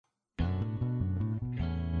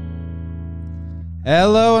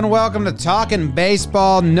Hello and welcome to Talking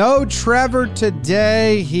Baseball. No Trevor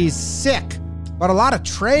today. He's sick, but a lot of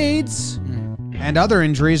trades and other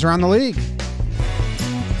injuries around the league.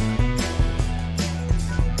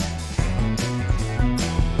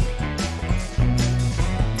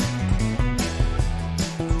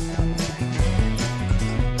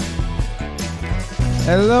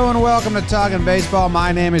 Hello and welcome to Talking Baseball.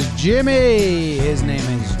 My name is Jimmy. His name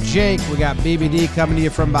is Jake. We got BBD coming to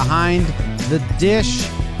you from behind the dish,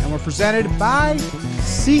 and we're presented by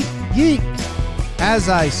SeatGeek. As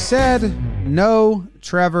I said, no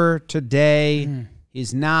Trevor today.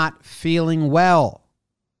 He's not feeling well.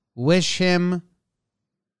 Wish him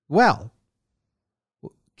well.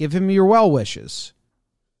 Give him your well wishes.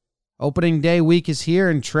 Opening day week is here,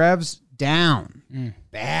 and Trev's down.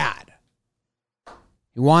 Bad.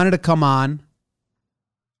 He wanted to come on.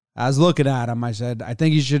 I was looking at him. I said, I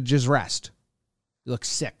think you should just rest. You look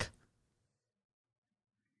sick.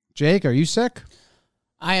 Jake, are you sick?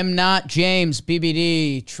 I am not. James,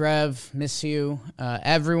 BBD, Trev, miss you.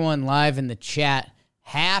 Everyone live in the chat.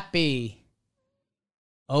 Happy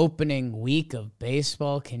opening week of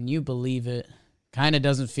baseball. Can you believe it? Kind of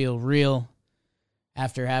doesn't feel real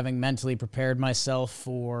after having mentally prepared myself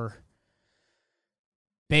for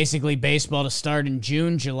basically baseball to start in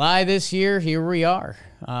June, July this year. Here we are.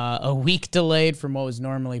 A week delayed from what was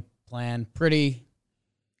normally planned. Pretty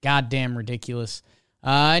goddamn ridiculous.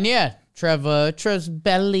 And yeah, Trev's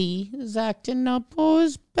belly is acting up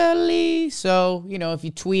his belly. So, if you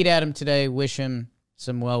tweet at him today, wish him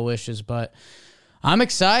some well wishes. But I'm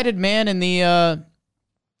excited, man. And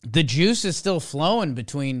the juice is still flowing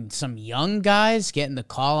between some young guys getting the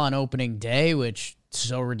call on opening day, which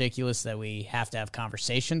so ridiculous that we have to have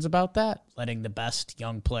conversations about that, letting the best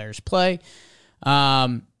young players play.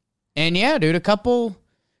 And yeah, dude, a couple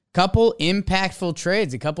impactful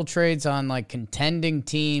trades, a couple trades on like contending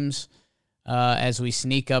teams as we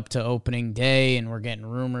sneak up to opening day, and we're getting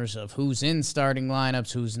rumors of who's in starting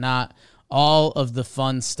lineups, who's not. All of the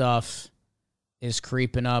fun stuff is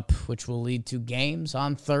creeping up, which will lead to games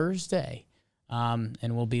on Thursday. And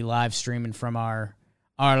we'll be live streaming from our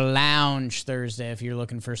lounge Thursday if you're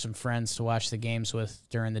looking for some friends to watch the games with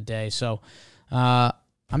during the day. So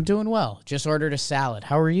I'm doing well. Just ordered a salad.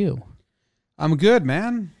 How are you? I'm good,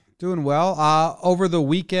 man. Doing well. Over the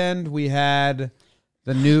weekend, we had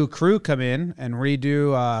the new crew come in and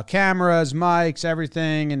redo cameras, mics,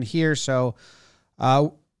 everything in here. So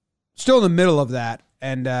still in the middle of that.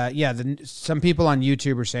 And some people on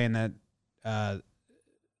YouTube are saying that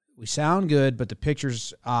we sound good, but the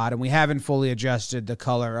picture's odd, and we haven't fully adjusted the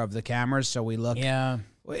color of the cameras, so we look... Yeah.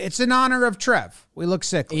 It's in honor of Trev. We look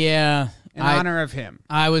sickly. Yeah. In honor of him.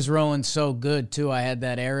 I was rolling so good, too. I had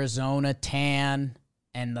that Arizona tan,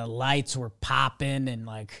 and the lights were popping, and,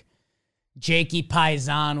 like, Jakey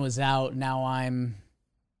Paisan was out. Now I'm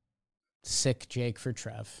sick Jake for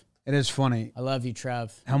Trev. It is funny. I love you,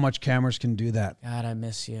 Trev. How much cameras can do that. God, I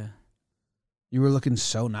miss you. You were looking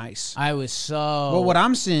so nice. I was so... Well, what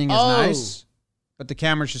I'm seeing is nice, but the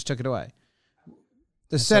cameras just took it away.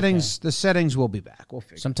 The settings will be back. We'll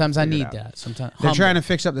figure. Sometimes I need that. Sometimes they're trying to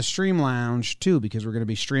fix up the stream lounge too, because we're going to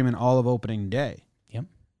be streaming all of opening day. Yep.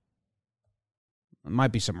 It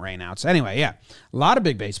might be some rainouts. Anyway, yeah, a lot of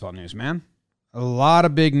big baseball news, man. A lot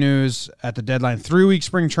of big news at the deadline. 3-week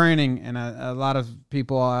spring training, and a lot of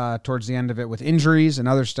people towards the end of it with injuries and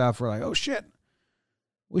other stuff were like, "Oh shit,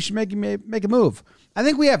 we should make a move." I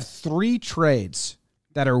think we have 3 trades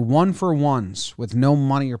that are 1-for-1s with no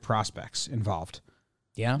money or prospects involved.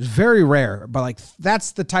 Yeah. It's very rare, but like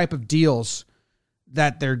that's the type of deals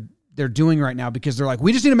that they're doing right now, because they're like,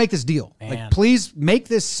 we just need to make this deal. Man. Like, please make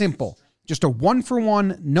this simple. Just a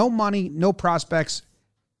 1-for-1, no money, no prospects.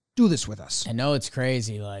 Do this with us. I know it's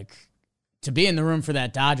crazy. Like, to be in the room for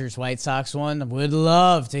that Dodgers-White Sox one, would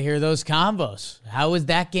love to hear those combos. How would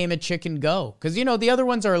that game of chicken go? Because, the other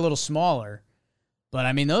ones are a little smaller. But,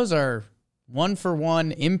 I mean, those are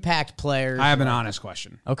 1-for-1 impact players. I have an honest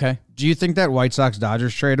question. Okay. Do you think that White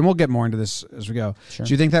Sox-Dodgers trade, and we'll get more into this as we go, Sure.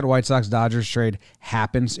 Do you think that White Sox-Dodgers trade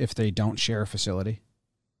happens if they don't share a facility?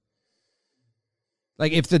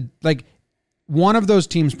 Like, one of those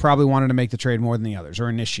teams probably wanted to make the trade more than the others, or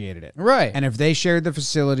initiated it. Right. And if they shared the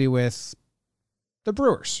facility with the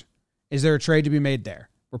Brewers, is there a trade to be made there?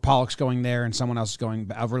 Where Pollock's going there and someone else is going,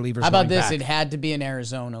 relievers. How about going this? back? It had to be an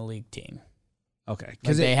Arizona League team. Okay.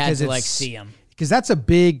 Because they had to see him. Because that's a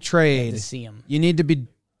big trade. To see him. You need to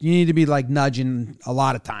be like nudging a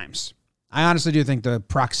lot of times. I honestly do think the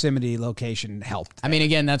proximity location helped. I mean,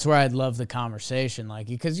 again, that's where I'd love the conversation. Like,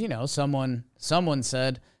 because, someone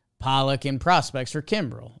said, Pollock and prospects for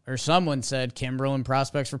Kimbrel. Or someone said Kimbrel and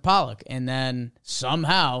prospects for Pollock. And then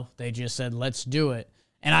somehow they just said, let's do it.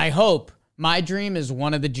 And I hope, my dream is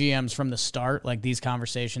one of the GMs from the start, like these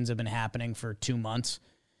conversations have been happening for 2 months.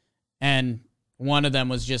 And one of them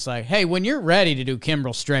was just like, hey, when you're ready to do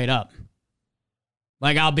Kimbrel straight up,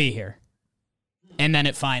 like I'll be here. And then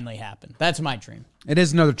it finally happened. That's my dream. It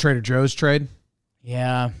is another Trader Joe's trade.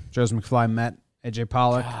 Yeah. Joe's McFly met AJ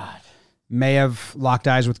Pollock. God. May have locked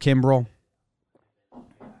eyes with Kimbrel.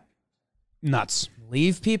 Nuts.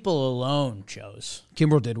 Leave people alone, Joes.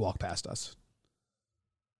 Kimbrel did walk past us.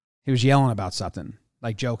 He was yelling about something,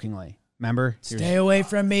 like jokingly. Remember? Stay away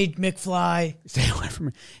from me, McFly. Stay away from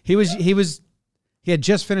me. He had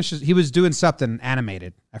just finished. He was doing something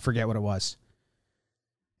animated. I forget what it was.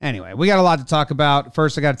 Anyway, we got a lot to talk about.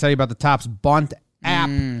 First, I got to tell you about the Topps Bunt app,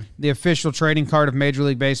 the official trading card of Major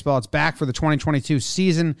League Baseball. It's back for the 2022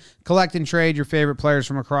 season. Collect and trade your favorite players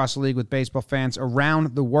from across the league with baseball fans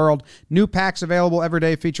around the world. New packs available every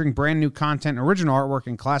day featuring brand new content, original artwork,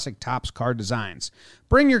 and classic Topps card designs.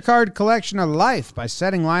 Bring your card collection to life by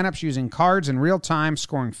setting lineups using cards in real time,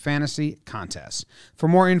 scoring fantasy contests. For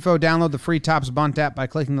more info, download the free Topps Bunt app by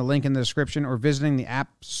clicking the link in the description or visiting the App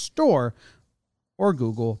Store or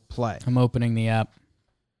Google Play. I'm opening the app,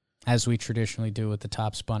 as we traditionally do with the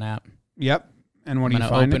Topps Bunt app. Yep. And what I'm do you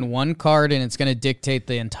going find? to open one card, and it's going to dictate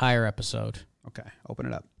the entire episode. Okay, open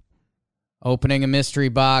it up. Opening a mystery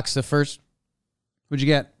box. The first, What'd you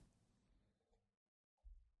get?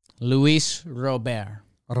 Luis Robert.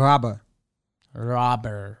 Robert.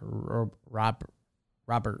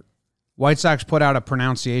 White Sox put out a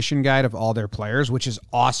pronunciation guide of all their players, which is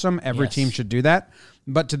awesome. Every Yes. team should do that.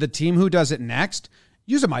 But to the team who does it next,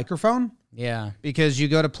 use a microphone. Yeah. Because you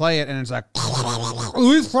go to play it and it's like,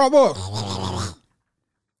 Luis Robert.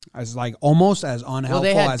 It's like almost as unhelpful Well,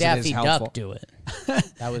 they had as Daffy it is helpful. Duck do it.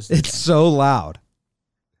 That was the It's so loud.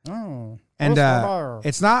 Oh. And Luis Robert.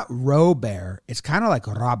 it's not Robert. It's kind of like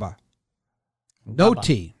Rabba. No Rabba.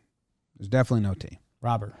 T. There's definitely no T.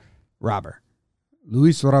 Robert. Robert.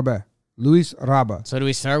 Luis Robert. Luis Rabba. So do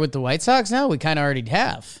we start with the White Sox now? We kind of already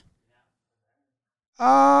have.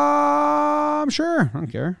 I'm sure. I don't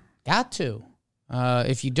care. Got to.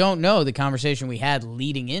 If you don't know, the conversation we had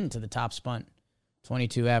leading into the Topps Bunt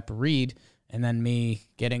 22 app read, and then me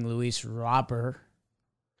getting Luis Robert.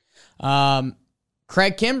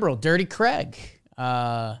 Craig Kimbrel, Dirty Craig.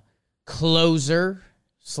 Closer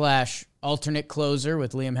 / alternate closer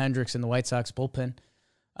with Liam Hendricks in the White Sox bullpen.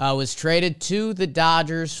 Was traded to the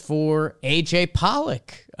Dodgers for AJ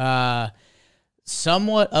Pollock.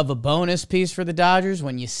 Somewhat of a bonus piece for the Dodgers.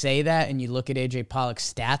 When you say that and you look at AJ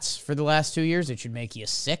Pollock's stats for the last 2 years, it should make you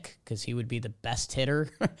sick because he would be the best hitter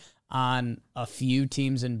on a few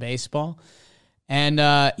teams in baseball. And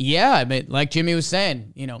yeah, I mean, like Jimmy was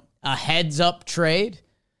saying, a heads-up trade.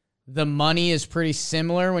 The money is pretty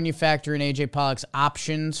similar when you factor in AJ Pollock's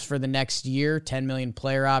options for the next year. $10 million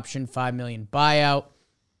player option, $5 million buyout.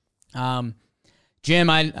 Jim,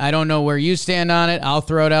 I don't know where you stand on it. I'll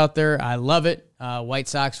throw it out there. I love it. White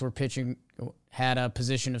Sox had a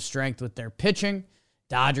position of strength with their pitching.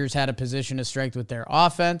 Dodgers had a position of strength with their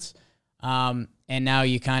offense. And now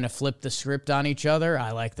you kind of flip the script on each other.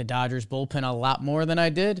 I like the Dodgers bullpen a lot more than I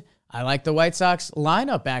did. I like the White Sox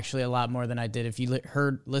lineup actually a lot more than I did. If you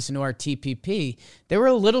listen to our TPP, they were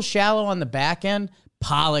a little shallow on the back end.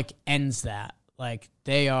 Pollock ends that. Like,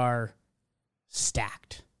 they are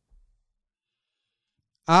stacked.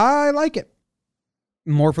 I like it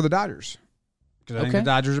more for the Dodgers because I think the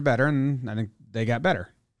Dodgers are better, and I think they got better.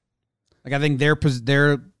 Like, I think their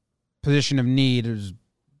position of need is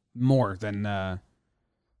more than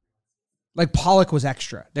like Pollock was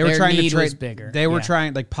extra. They were trying to trade. Was bigger. They were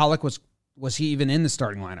trying, like, Pollock was he even in the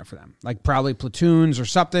starting lineup for them? Like, probably platoons or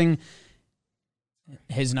something.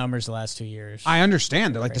 His numbers the last 2 years. I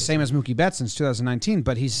understand they're like the same as Mookie Betts since 2019,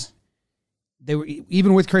 but they were,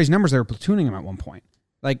 even with crazy numbers, they were platooning him at one point.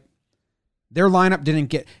 Like, their lineup didn't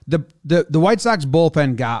get the White Sox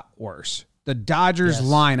bullpen got worse. The Dodgers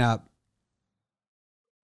lineup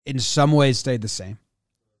in some ways stayed the same.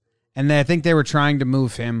 And I think they were trying to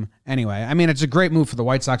move him anyway. I mean, it's a great move for the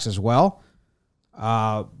White Sox as well.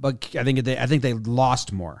 But I think they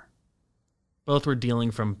lost more. Both were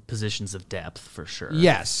dealing from positions of depth for sure.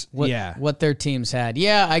 Yes. What their teams had.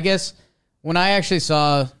 Yeah, I guess when I actually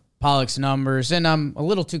saw Pollock's numbers, and I'm a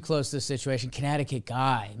little too close to this situation, Connecticut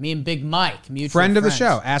guy, me and Big Mike, mutual friend of the friends.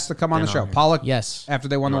 show, asked to come on the show. Pollock, yes, after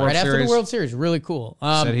they won the World right Series. After the World Series, really cool.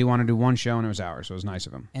 Said he wanted to do one show, and it was ours, so it was nice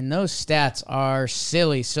of him. And those stats are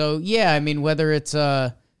silly. So, yeah, I mean, whether it's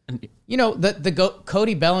and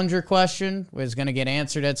Cody Bellinger question was going to get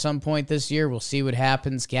answered at some point this year. We'll see what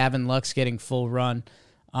happens. Gavin Lux getting full run.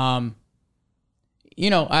 What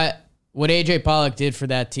AJ Pollock did for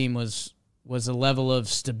that team was a level of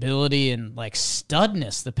stability and like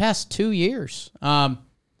studness the past 2 years. That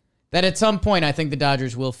at some point I think the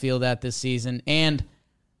Dodgers will feel that this season, and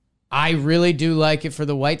I really do like it for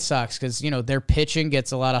the White Sox because their pitching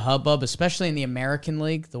gets a lot of hubbub, especially in the American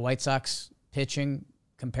League. The White Sox pitching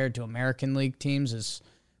compared to American League teams is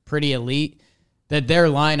pretty elite. That their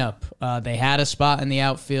lineup, they had a spot in the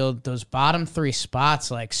outfield. Those bottom 3 spots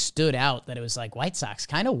like stood out. That it was like, White Sox,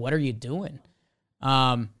 kind of what are you doing?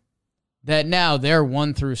 That now their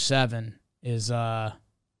 1 through 7 is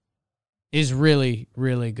really,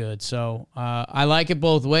 really good. So I like it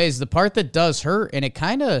both ways. The part that does hurt, and it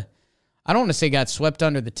kind of, I don't want to say got swept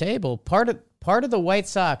under the table. Part of the White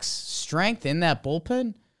Sox strength in that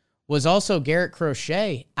bullpen was also Garrett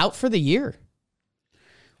Crochet out for the year.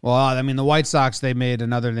 Well, I mean, the White Sox, they made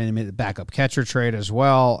the backup catcher trade as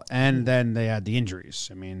well, and then they had the injuries.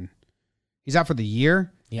 I mean, he's out for the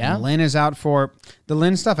year. Yeah. And Lynn is out for the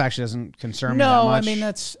Lynn stuff. Actually, doesn't concern me that much. No, I mean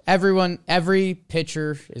that's every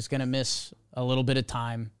pitcher is going to miss a little bit of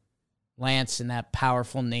time. Lance and that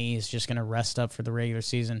powerful knee is just going to rest up for the regular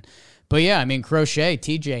season. But yeah, I mean Crochet,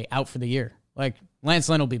 TJ out for the year. Like Lance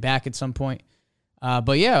Lynn will be back at some point.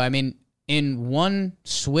 But yeah, I mean in one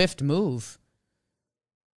swift move,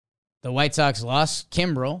 the White Sox lost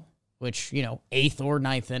Kimbrel, which 8th or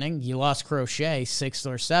 9th inning. You lost Crochet 6th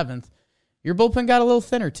or 7th. Your bullpen got a little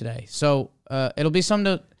thinner today. So it'll be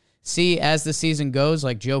something to see as the season goes.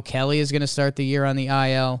 Like Joe Kelly is going to start the year on the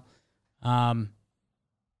IL.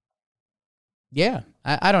 Yeah,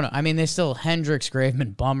 I don't know. I mean, they still Hendricks,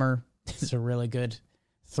 Graveman, Bummer is a really good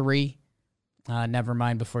 3. Never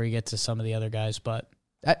mind before you get to some of the other guys. But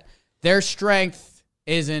their strength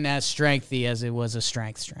isn't as strengthy as it was a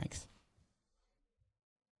strength.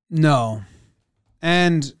 No.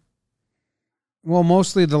 And... well,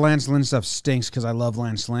 mostly the Lance Lynn stuff stinks because I love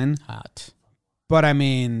Lance Lynn. Hot. But, I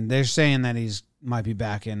mean, they're saying that he's might be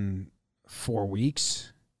back in 4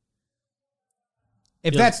 weeks.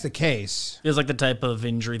 If that's the case. Feels like the type of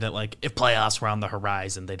injury that, like, if playoffs were on the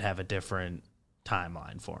horizon, they'd have a different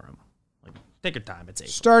timeline for him. Like, take your time. It's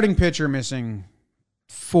April. Starting pitcher missing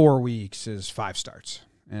 4 weeks is 5 starts.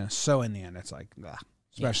 Yeah, so, in the end, it's like,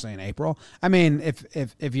 especially in April. I mean,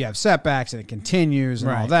 if you have setbacks and it continues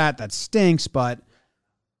and all that stinks, but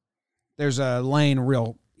there's a lane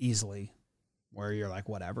real easily where you're like,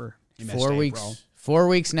 whatever. 4 weeks. April. 4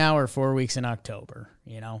 weeks now or 4 weeks in October,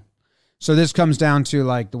 So this comes down to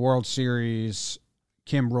like the World Series,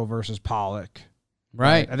 Kimbrel versus Pollock.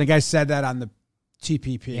 Right. I think I said that on the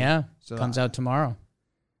TPP. Yeah. So comes out tomorrow.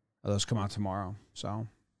 Those come out tomorrow. So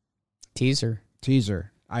Teaser.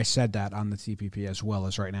 I said that on the TPP as well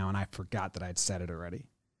as right now, and I forgot that I'd said it already.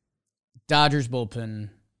 Dodgers bullpen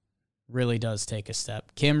really does take a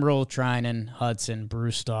step. Kimbrel, Trinan, Hudson,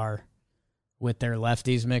 Brewstar with their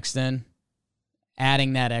lefties mixed in.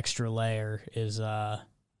 Adding that extra layer is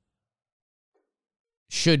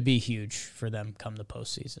should be huge for them come the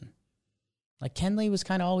postseason. Like Kenley was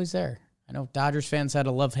kind of always there. I know Dodgers fans had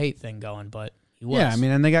a love-hate thing going, but he was. Yeah, I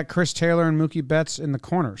mean, and they got Chris Taylor and Mookie Betts in the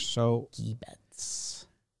corners. So Mookie Betts.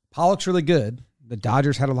 Pollock's really good. The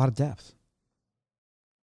Dodgers had a lot of depth.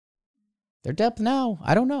 Their depth now,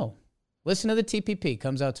 I don't know. Listen to the TPP.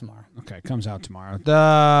 Comes out tomorrow. Okay, comes out tomorrow.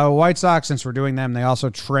 The White Sox, since we're doing them, they also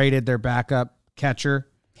traded their backup catcher.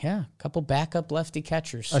 Yeah, a couple backup lefty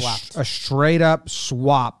catchers swapped. A straight-up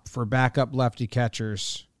swap for backup lefty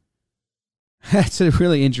catchers. That's a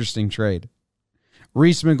really interesting trade.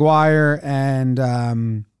 Reese McGuire and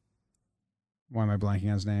why am I blanking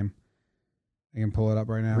on his name? I can pull it up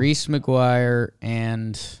right now. Reese McGuire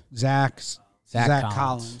and Zach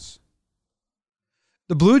Collins.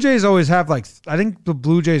 The Blue Jays always have I think the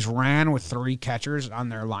Blue Jays ran with 3 catchers on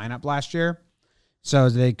their lineup last year. So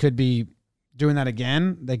they could be doing that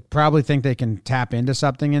again. They probably think they can tap into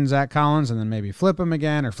something in Zach Collins and then maybe flip him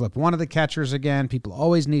again or flip one of the catchers again. People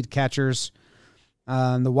always need catchers.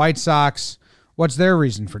 The White Sox, what's their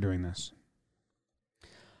reason for doing this?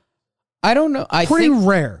 I don't know. Pretty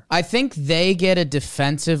rare. I think they get a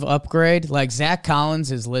defensive upgrade. Like Zach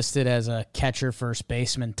Collins is listed as a catcher first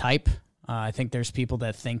baseman type. I think there's people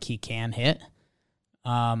that think he can hit.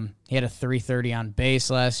 He had a .330 on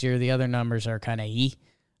base last year. The other numbers are kind of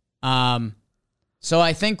So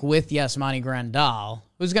I think with Yasmani Grandal,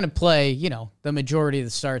 who's going to play, the majority of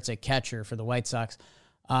the starts at catcher for the White Sox,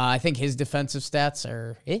 I think his defensive stats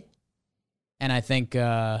are it. And I think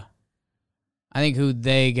who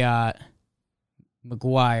they got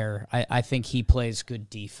McGuire, I think he plays good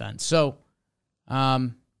defense. So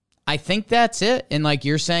I think that's it. And like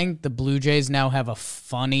you're saying, the Blue Jays now have a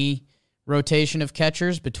funny rotation of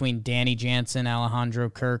catchers between Danny Jansen, Alejandro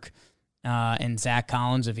Kirk, and Zach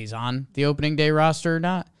Collins, if he's on the opening day roster or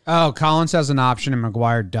not. Oh, Collins has an option and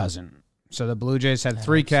McGuire doesn't. So the Blue Jays had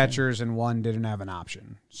 3 catchers and 1 didn't have an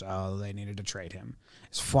option. So they needed to trade him.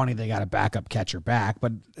 It's funny they got a backup catcher back,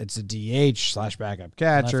 but it's a DH / backup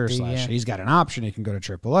catcher / he's got an option. He can go to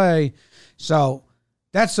AAA. So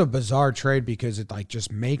that's a bizarre trade because it like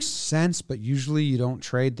just makes sense, but usually you don't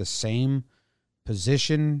trade the same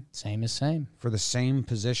position. Same as same. For the same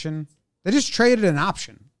position. They just traded an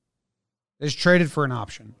option. They just traded for an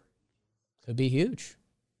option. Could be huge.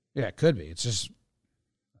 Yeah, it could be. It's just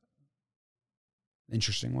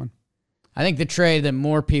interesting one. I think the trade that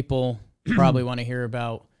more people probably want to hear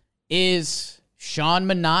about is Sean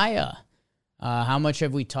Manaea. How much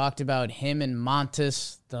have we talked about him and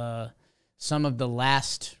Montes, some of the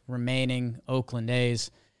last remaining Oakland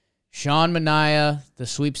A's? Sean Manaea, the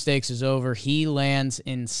sweepstakes is over. He lands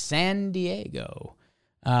in San Diego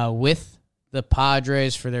with the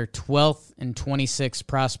Padres for their 12th and 26th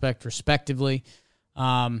prospect, respectively.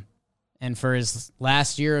 And for his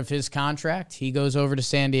last year of his contract, he goes over to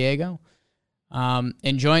San Diego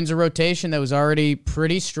and joins a rotation that was already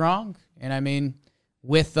pretty strong. And I mean,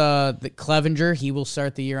 with the Clevenger, he will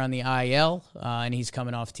start the year on the IL, and he's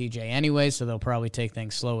coming off TJ anyway, so they'll probably take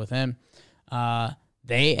things slow with him.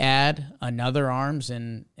 They add another arms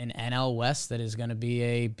in an NL West that is going to be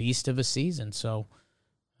a beast of a season. So,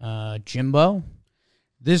 Jimbo?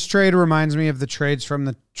 This trade reminds me of the trades from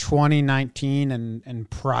the 2019 and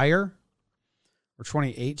prior, or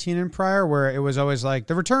 2018 and prior, where it was always like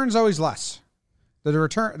the return's always less. The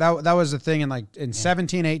return that was the thing in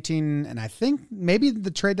 17, 18, and I think maybe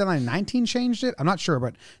the trade deadline in 19 changed it. I'm not sure,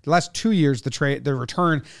 but the last 2 years the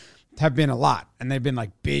return have been a lot, and they've been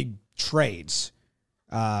like big trades.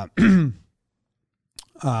 What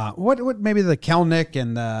maybe the Kelnick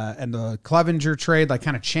and the Clevenger trade like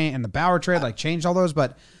kind of changed, and the Bauer trade like changed all those,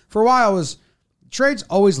 but for a while it was trade's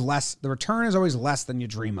always less. The return is always less than you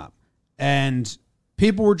dream up, and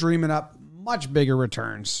people were dreaming up much bigger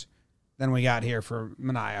returns than we got here for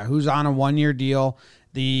Manaea, who's on a 1-year deal.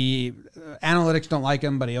 The analytics don't like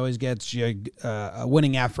him, but he always gets you a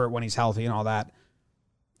winning effort when he's healthy and all that.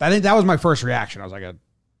 I think that was my first reaction. I was like,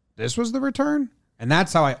 this was the return? And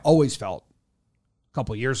that's how I always felt a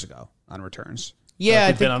couple years ago on returns.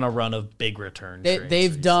 Yeah, they've been on a run of big returns.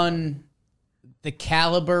 They've done the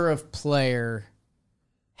caliber of player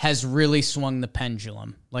has really swung the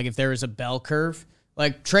pendulum. Like if there was a bell curve,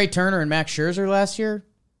 like Trey Turner and Max Scherzer last year,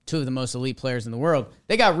 2 of the most elite players in the world,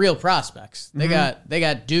 they got real prospects. They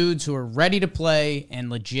got dudes who are ready to play and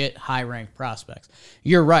legit high-ranked prospects.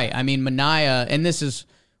 You're right. I mean, Manaea, and this is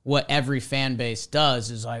what every fan base does,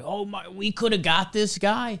 is like, oh my, we could have got this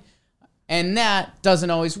guy. And that doesn't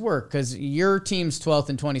always work because your team's 12th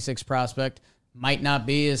and 26th prospect might not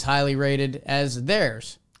be as highly rated as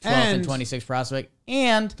theirs 12th and 26th prospect.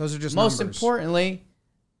 And those are just most numbers. Importantly,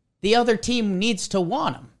 the other team needs to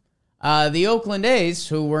want him. The Oakland A's,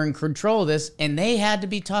 who were in control of this, and they had to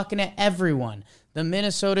be talking to everyone. The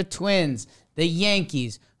Minnesota Twins, the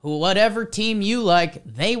Yankees, whatever team you like,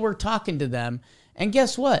 they were talking to them. And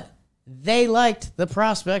guess what? They liked the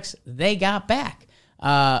prospects they got back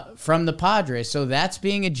from the Padres. So that's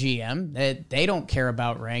being a GM. They don't care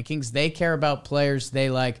about rankings. They care about players they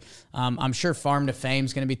like. I'm sure Farm to Fame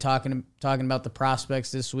is going to be talking about the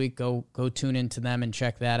prospects this week. Go tune into them and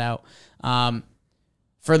check that out.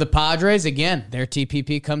 For the Padres, again, their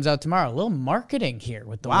TPP comes out tomorrow. A little marketing here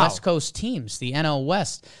with the West Coast teams, the NL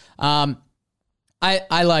West. I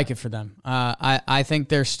like it for them. I think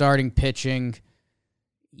their starting pitching,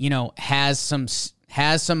 has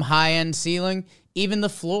some high-end ceiling. Even the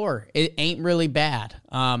floor, it ain't really bad.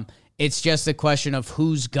 It's just a question of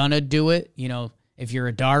who's going to do it. If you're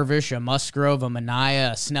a Darvish, a Musgrove, a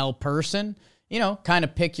Manaea, a Snell person, kind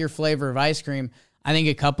of pick your flavor of ice cream. I think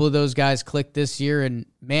a couple of those guys clicked this year, and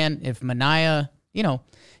man, if Manaea,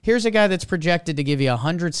 here's a guy that's projected to give you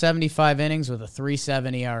 175 innings with a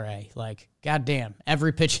 3.7 ERA. Like, goddamn,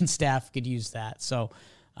 every pitching staff could use that. So,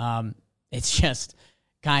 it's just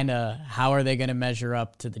kind of how are they going to measure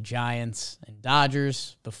up to the Giants and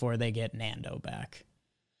Dodgers before they get Nando back?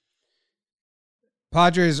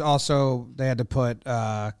 Padres also, they had to put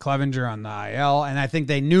Clevenger on the IL, and I think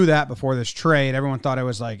they knew that before this trade. Everyone thought it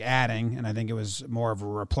was like adding, and I think it was more of a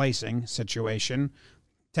replacing situation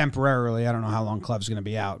temporarily. I don't know how long Clev's going to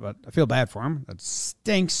be out, but I feel bad for him. That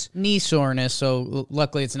stinks. Knee soreness, so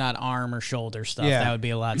luckily it's not arm or shoulder stuff. Yeah. That would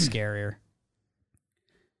be a lot scarier.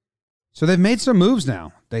 So they've made some moves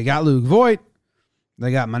now. They got Luke Voigt,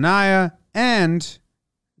 they got Manaea, and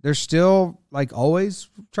they're still, like, always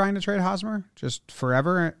trying to trade Hosmer. Just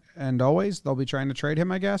forever and always. They'll be trying to trade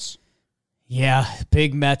him, I guess. Yeah,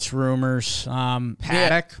 big Mets rumors.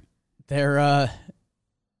 Paddock.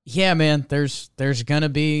 Yeah, man, there's going to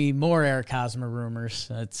be more Eric Hosmer rumors.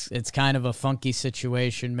 It's kind of a funky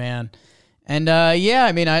situation, man. And, yeah,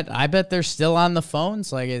 I mean, I bet they're still on the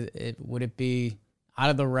phones. Like, would it be out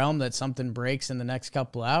of the realm that something breaks in the next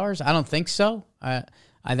couple hours? I don't think so.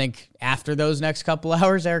 I think after those next couple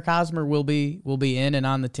hours, Eric Hosmer will be in and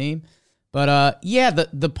on the team. But, yeah,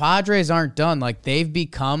 the Padres aren't done. Like, they've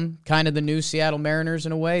become kind of the new Seattle Mariners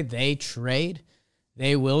in a way. They trade.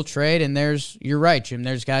 They will trade. And you're right, Jim,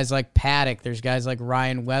 there's guys like Paddock. There's guys like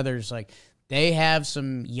Ryan Weathers. Like, they have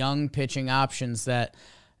some young pitching options that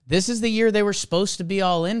this is the year they were supposed to be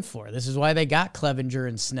all in for. This is why they got Clevenger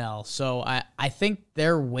and Snell. So I think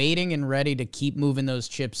they're waiting and ready to keep moving those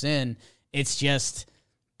chips in. It's just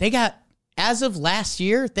they got, as of last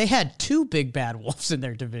year, they had 2 big bad wolves in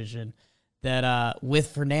their division that with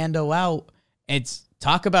Fernando out, it's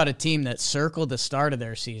talk about a team that circled the start of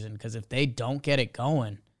their season, because if they don't get it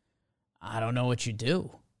going, I don't know what you do.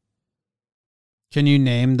 Can you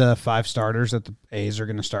name the 5 starters that the A's are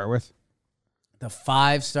going to start with? The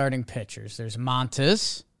 5 starting pitchers. There's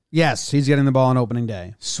Montes. Yes, he's getting the ball on opening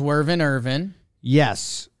day. Swervin Irvin.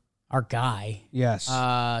 Yes. Our guy. Yes.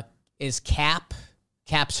 Is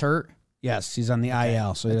Cap's hurt? Yes, he's on the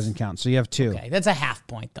IL, so he doesn't count. So you have 2. Okay, that's a half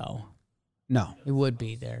point, though. No. It would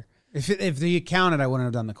be there. If they counted, I wouldn't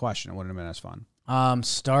have done the question. It wouldn't have been as fun.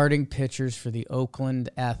 Starting pitchers for the Oakland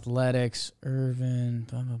Athletics. Irvin,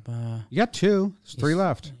 blah, blah, blah. You got 2. There's 3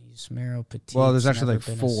 left. Yusmeiro Petit. Well, there's actually like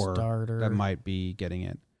 4 that might be getting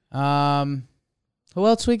it. Who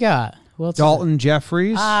else we got? Who else? Dalton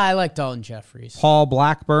Jeffries. I like Dalton Jeffries. Paul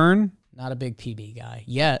Blackburn. Not a big PB guy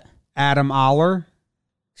yet. Adam Aller.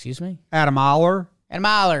 Excuse me? Adam Aller. Adam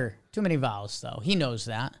Aller. Too many vowels, though. He knows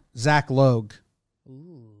that. Zach Logue.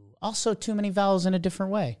 Ooh. Also too many vowels in a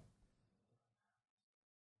different way.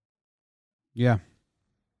 Yeah.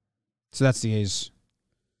 So that's the A's.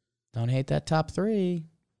 Don't hate that top 3.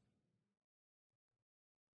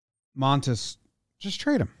 Montes, just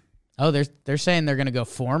trade him. Oh, they're saying they're going to go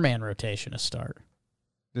 4-man rotation to start.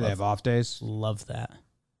 Do they have off days? Love that.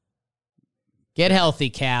 Get healthy,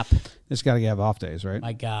 Cap. Just got to have off days, right?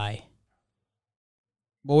 My guy.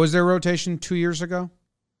 What was their rotation 2 years ago?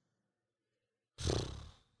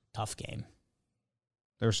 Tough game.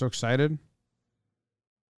 They were so excited.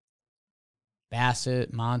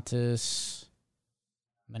 Bassett, Montes,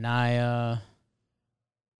 Manaea,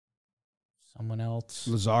 someone else.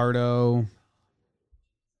 Luzardo.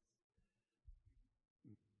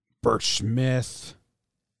 Birch Smith.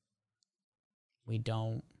 We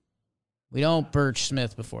don't Birch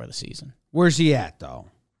Smith before the season. Where's he at, though?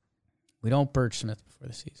 We don't Birch Smith before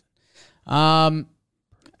the season.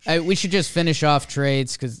 We should just finish off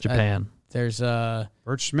trades because Japan. There's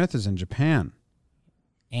Birch Smith is in Japan.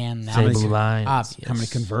 And now Sable it's Lions. obvious. How many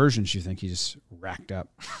conversions do you think he's racked up?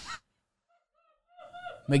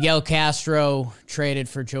 Miguel Castro traded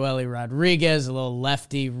for Joely Rodriguez, a little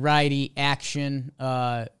lefty-righty action.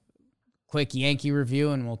 Quick Yankee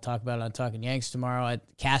review, and we'll talk about it on Talking Yanks tomorrow.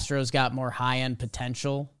 Castro's got more high-end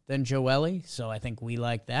potential than Joely, so I think we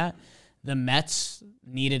like that. The Mets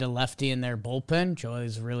needed a lefty in their bullpen.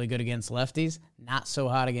 Joely's really good against lefties, not so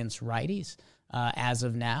hot against righties as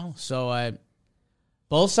of now. So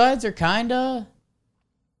both sides are kind of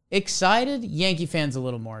excited. Yankee fans a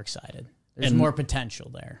little more excited. There's more potential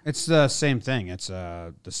there. It's the same thing. It's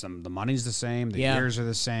the money's the same. The years are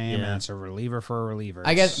the same, and it's a reliever for a reliever.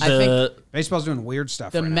 I think baseball's doing weird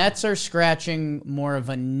stuff. The right Mets now. are scratching more of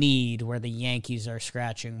a need, where the Yankees are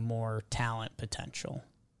scratching more talent potential.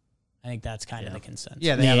 I think that's kind of the consensus.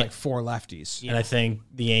 Yeah, they have like 4 lefties. And I think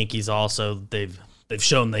the Yankees also they've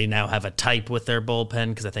shown they now have a type with their bullpen,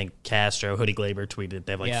 because I think Castro, Hoodie Glaber tweeted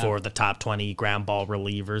they have like 4 of the top 20 ground ball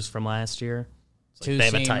relievers from last year.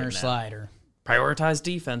 Two-seamer slider. Prioritize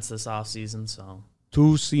defense this offseason, so.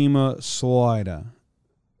 Two-seamer slider.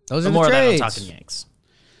 Those are the more trades. of that on Talking Yanks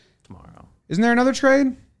tomorrow. Isn't there another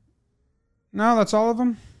trade? No, that's all of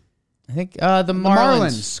them? I think the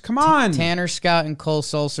Marlins. Come on. Tanner Scott and Cole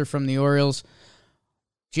Sulser from the Orioles.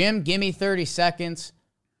 Jim, give me 30 seconds.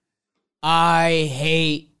 I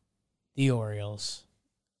hate the Orioles.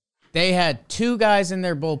 They had 2 guys in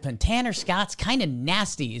their bullpen. Tanner Scott's kind of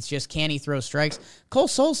nasty. It's just, can he throw strikes? Cole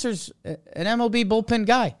Sulser's an MLB bullpen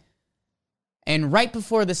guy. And right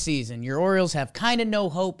before the season, your Orioles have kind of no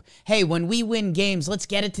hope. Hey, when we win games, let's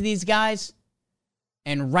get it to these guys.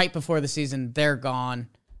 And right before the season, they're gone.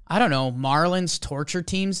 I don't know, Marlins torture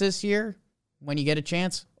teams this year when you get a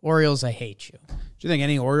chance. Orioles, I hate you. Do you think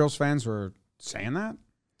any Orioles fans were saying that?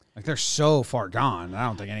 Like, they're so far gone. I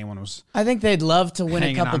don't think anyone was. I think they'd love to win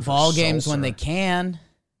a couple ball games when they Sulcer. can.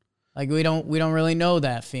 Like, we don't really know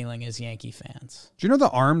that feeling as Yankee fans. Do you know the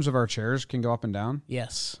arms of our chairs can go up and down?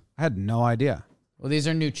 Yes. I had no idea. Well, these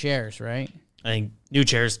are new chairs, right? I think new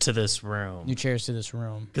chairs to this room. New chairs to this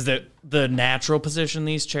room. Because the natural position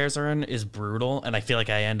these chairs are in is brutal, and I feel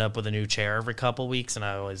like I end up with a new chair every couple weeks, and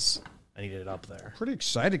I need it up there. Pretty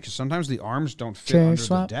excited because sometimes the arms don't fit Chair under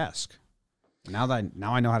swap. the desk. Now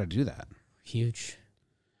I know how to do that. Huge.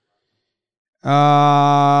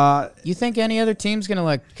 You You think any other team's going to,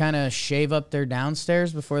 like, kind of shave up their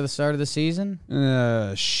downstairs before the start of the season?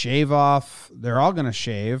 shave off. They're all going to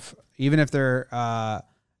shave. Even if they're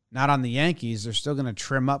not on the Yankees, they're still going to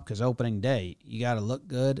trim up because opening day. You got to look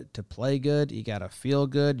good to play good. You got to feel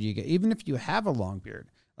good. Even if you have a long beard,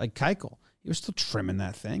 like Keuchel, he was still trimming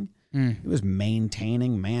that thing. He was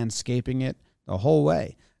maintaining, manscaping it the whole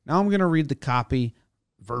way. Now I'm going to read the copy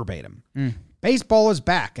verbatim. Baseball is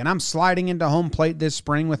back, and I'm sliding into home plate this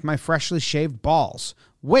spring with my freshly shaved balls.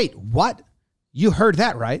 Wait, what? You heard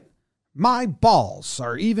that right. My balls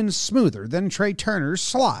are even smoother than Trey Turner's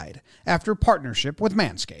slide after partnership with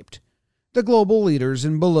Manscaped. The global leaders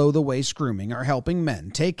in below-the-waist grooming are helping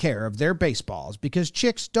men take care of their baseballs because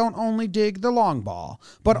chicks don't only dig the long ball,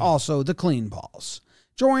 but also the clean balls.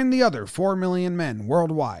 Join the other 4 million men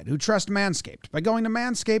worldwide who trust Manscaped by going to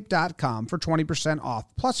manscaped.com for 20% off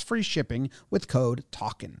plus free shipping with code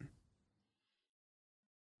TALKIN.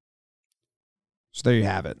 So there you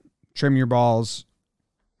have it. Trim your balls,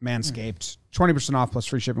 Manscaped, 20% off plus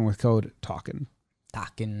free shipping with code TALKIN.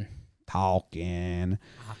 Talking.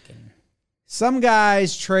 Some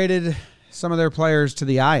guys traded some of their players to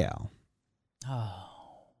the IL. Oh.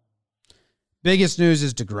 Biggest news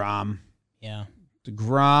is DeGrom. Yeah.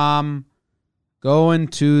 DeGrom going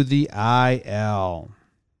to the IL.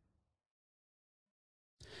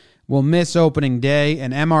 Will miss opening day.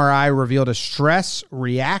 An MRI revealed a stress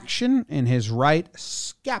reaction in his right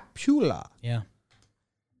scapula. Yeah.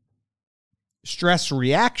 Stress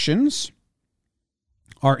reactions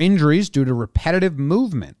are injuries due to repetitive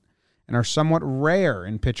movement and are somewhat rare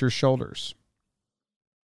in pitchers' shoulders.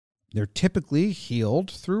 They're typically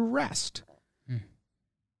healed through rest.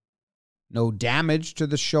 No damage to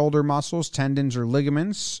the shoulder muscles, tendons, or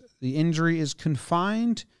ligaments. The injury is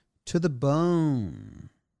confined to the bone.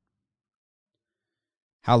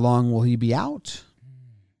 How long will he be out?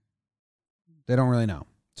 They don't really know.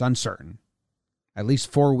 It's uncertain. At least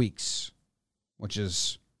 4 weeks, which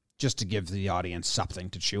is just to give the audience something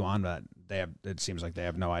to chew on, but it seems like they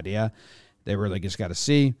have no idea. They really just got to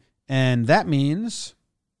see. And that means,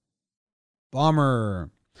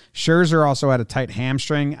 bummer. Scherzer also had a tight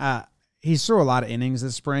hamstring. He's threw a lot of innings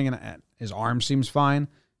this spring, and his arm seems fine.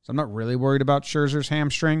 So I'm not really worried about Scherzer's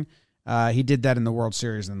hamstring. He did that in the World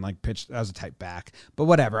Series and pitched as a tight back. But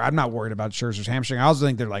whatever, I'm not worried about Scherzer's hamstring. I also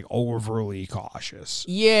think they're overly cautious.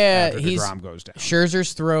 Yeah, after DeGrom goes down.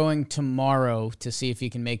 Scherzer's throwing tomorrow to see if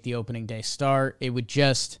he can make the opening day start. It would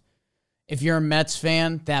just, if you're a Mets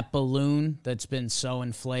fan, that balloon that's been so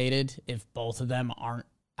inflated, if both of them aren't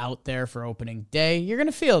out there for opening day, you're going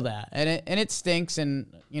to feel that. And it stinks. And,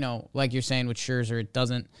 like you're saying with Scherzer, it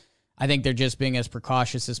doesn't. I think they're just being as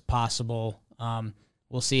precautious as possible.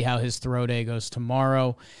 We'll see how his throw day goes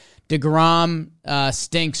tomorrow. DeGrom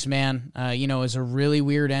stinks, man. It was a really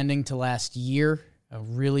weird ending to last year. A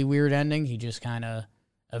really weird ending. He just kind of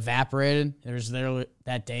evaporated.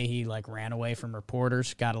 That day he ran away from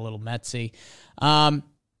reporters, got a little Metsy. Erica,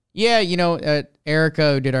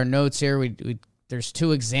 who did our notes here, there's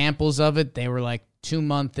 2 examples of it. They were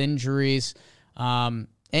 2-month injuries. And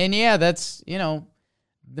yeah, that's,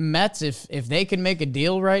 the Mets, if they can make a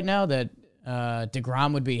deal right now that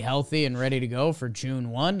DeGrom would be healthy and ready to go for June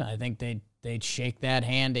 1, I think they'd shake that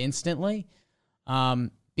hand instantly.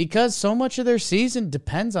 Because so much of their season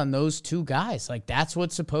depends on those 2 guys. That's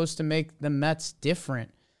what's supposed to make the Mets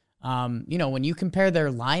different. When you compare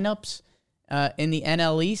their lineups in the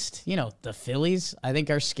NL East, the Phillies, I think,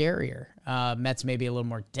 are scarier. Mets maybe a little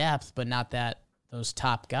more depth, but not those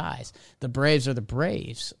top guys. The Braves are the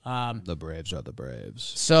Braves. The Braves are the Braves.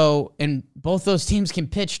 So, and both those teams can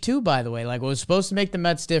pitch too, by the way. What was supposed to make the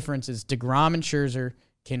Mets difference is DeGrom and Scherzer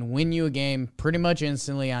can win you a game pretty much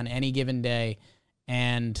instantly on any given day.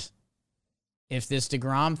 And if this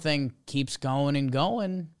DeGrom thing keeps going and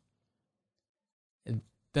going,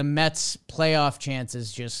 the Mets' playoff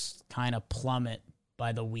chances just kind of plummet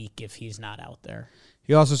by the week if he's not out there.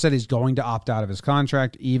 He also said he's going to opt out of his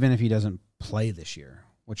contract even if he doesn't play this year.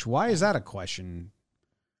 Why is that a question?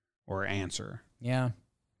 or answer. Yeah.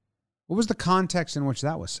 What was the context in which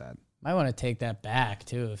that was said? Might want to take that back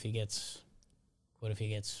too if he gets. What if he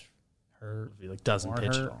gets hurt? If he doesn't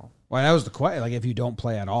pitch hurt. at all. Well, that was the question. Like, if you don't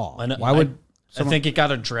play at all, why would? I think it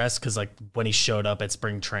got addressed because, like, when he showed up at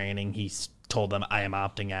spring training, he told them, "I am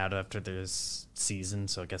opting out after this season."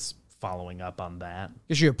 So I guess following up on that, I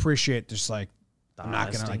guess you appreciate just like the I'm not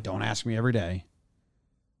gonna honesty. like. Don't ask me every day.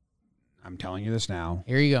 I'm telling you this now.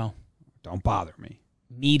 Here you go. Don't bother me.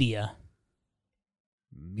 Media.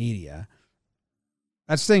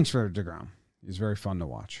 That stinks for DeGrom. He's very fun to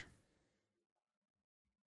watch.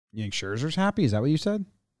 You think Scherzer's happy? Is that what you said?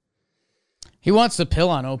 He wants the pill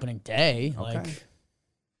on opening day. Okay. Like,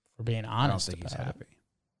 for being honest, I don't think he's about it. happy.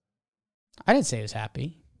 I didn't say he was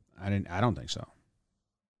happy. I don't think so.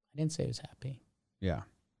 I didn't say he was happy. Yeah.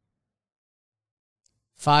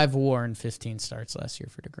 5 WAR and 15 starts last year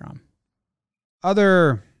for DeGrom.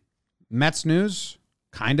 Other Mets news,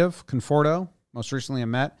 kind of. Conforto, most recently a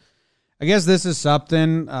Met. I guess this is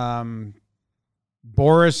something.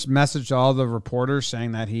 Boris messaged all the reporters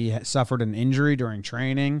saying that he suffered an injury during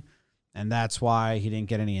training, and that's why he didn't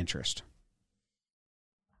get any interest.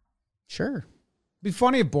 Sure. It'd be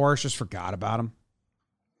funny if Boris just forgot about him.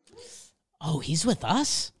 Oh, he's with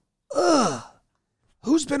us? Ugh.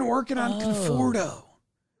 Who's been working on Conforto?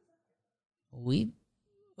 We've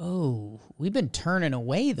been turning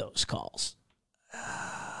away those calls.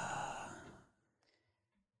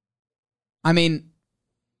 I mean,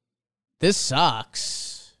 this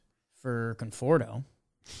sucks for Conforto.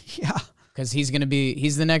 Yeah. Because he's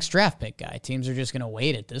the next draft pick guy. Teams are just going to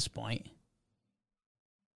wait at this point.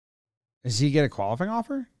 Does he get a qualifying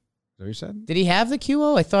offer? Is that what you said? Did he have the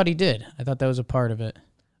QO? I thought he did. I thought that was a part of it.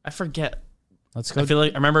 I forget. Let's go. I feel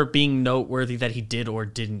like I remember it being noteworthy that he did or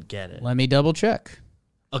didn't get it. Let me double check.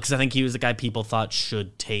 Oh, because I think he was the guy people thought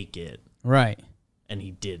should take it, Right. and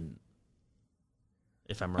he didn't.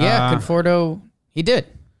 If I'm right, Yeah, Conforto, he did.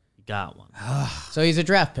 he got one. So he's a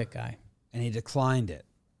draft pick guy. And he declined it.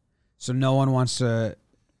 So no one wants to.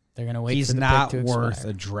 They're going to wait He's for the not pick to worth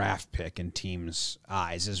expire. a draft pick in teams'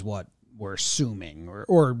 eyes, is what we're assuming.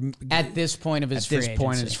 Or At this point of his free agency.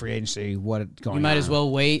 point in his free agency, what going on? You might as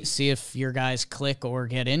well wait, see if your guys click or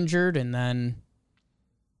get injured, and then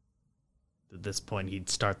At this point, he'd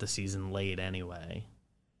start the season late anyway.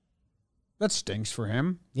 That stinks for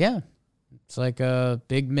him. yeah, it's like a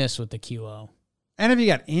big miss with the QO. And if he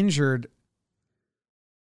got injured,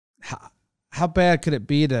 how bad could it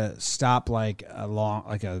be to stop what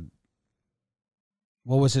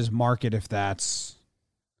was his market if that's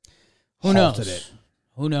Who halted knows? it?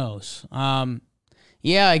 Who knows?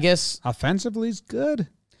 Yeah, I guess Offensively, he's good.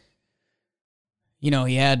 he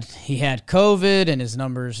had COVID and his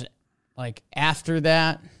numbers like after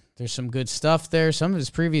that. There's some good stuff there. Some of his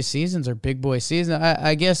previous seasons are big boy seasons.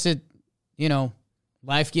 I guess it,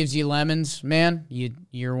 life gives you lemons, man.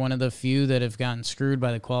 You're one of the few that have gotten screwed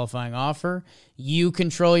by the qualifying offer. You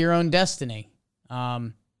control your own destiny,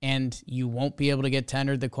 and you won't be able to get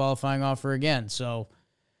tendered the qualifying offer again. So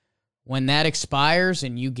when that expires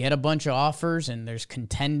and you get a bunch of offers and there's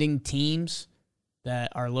contending teams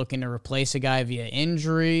that are looking to replace a guy via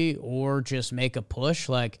injury or just make a push,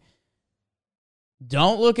 like,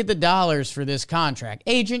 don't look at the dollars for this contract.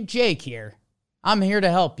 Agent Jake here. I'm here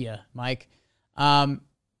to help you, Mike.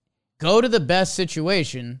 Go to the best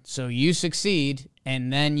situation so you succeed,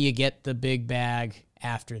 and then you get the big bag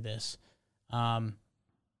after this. Keuchel,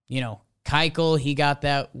 he got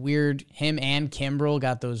that weird, him and Kimbrel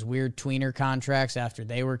got those weird tweener contracts after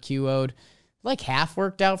they were QO'd. Like half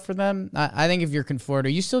worked out for them. I think if you're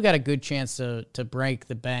Conforto, you still got a good chance to break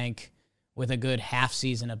the bank with a good half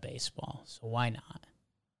season of baseball. So why not?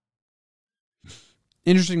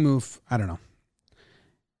 Interesting move. I don't know.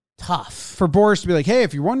 Tough. For Boris to be like, hey,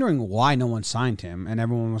 if you're wondering why no one signed him, and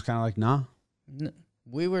everyone was kind of like, nah.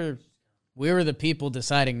 We were the people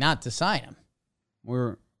deciding not to sign him.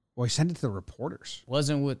 He sent it to the reporters.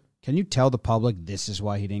 Wasn't what. Can you tell the public this is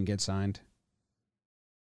why he didn't get signed?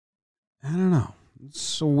 I don't know.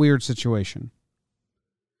 It's a weird situation.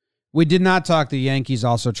 We did not talk. The Yankees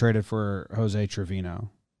also traded for Jose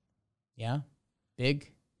Trevino. Yeah.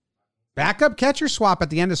 Big. Backup catcher swap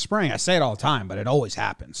at the end of spring. I say it all the time, but it always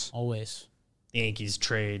happens. Always. The Yankees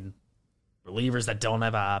trade relievers that don't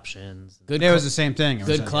have options. Good. It was the same thing. It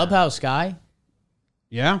was Good clubhouse guy.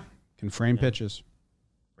 Yeah. Can frame pitches.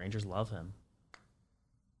 Rangers love him.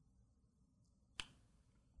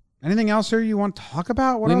 Anything else here you want to talk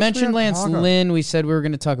about? We mentioned Lance Lynn. We said we were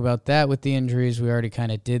going to talk about that with the injuries. We already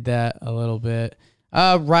kind of did that a little bit.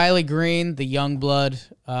 Riley Green, the young blood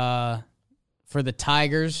for the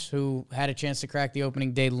Tigers, who had a chance to crack the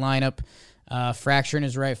opening day lineup. Fracture in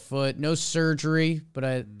his right foot. No surgery,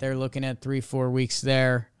 but they're looking at 3-4 weeks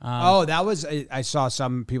there. That was I saw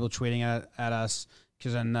some people tweeting at us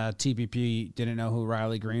because then TPP didn't know who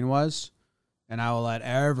Riley Green was, and I will let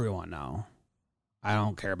everyone know. I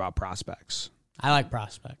don't care about prospects. I like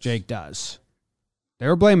prospects. Jake does. They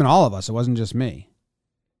were blaming all of us. It wasn't just me.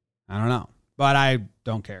 I don't know, but I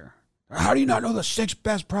don't care. How do you not know the 6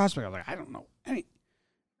 best prospects? I was like, I don't know any,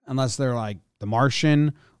 unless they're like the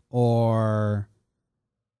Martian or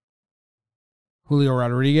Julio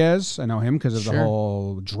Rodriguez. I know him because of the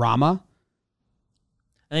whole drama.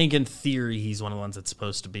 I think in theory he's one of the ones that's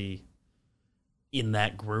supposed to be in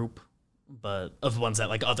that group, but of ones that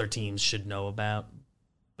like other teams should know about.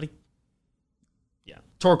 But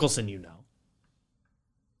Torkelson, you know.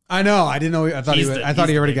 I know. I didn't know. I thought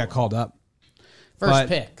he already got called up.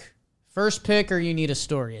 First pick, or you need a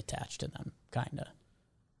story attached to them, kind of.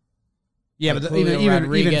 Yeah, like but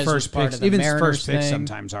even first picks, thing.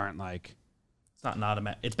 Sometimes aren't like. It's not an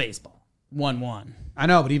automatic. It's baseball. 1-1. I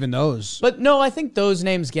know, but even those. But no, I think those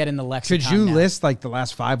names get in the lexicon. Could you now. list like the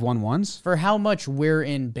last 5 1-1s? For how much we're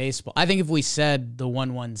in baseball? I think if we said the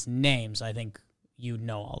 1-1s names, I think you'd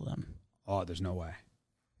know all of them. Oh, there's no way.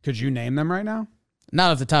 Could you name them right now?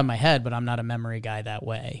 Not off the top of my head, but I'm not a memory guy that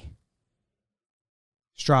way.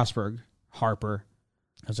 Strasburg, Harper.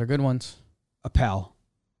 Those are good ones. Appel.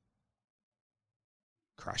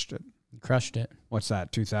 Crushed it. Crushed it. What's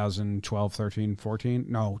that, 2012, 13, 14?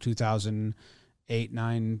 No, 2008,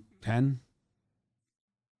 9, 10?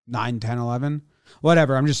 9, 10, 11?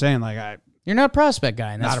 Whatever, I'm just saying, like, you're not a prospect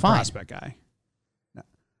guy, and that's fine. Not a prospect guy. No.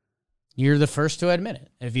 You're the first to admit it.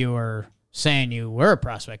 If you were saying you were a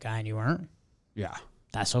prospect guy and you weren't, yeah,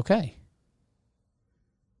 that's okay.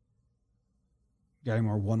 Got any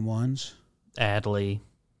more 1-1s? Adley,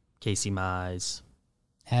 Casey Mize.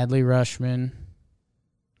 Adley Rushman,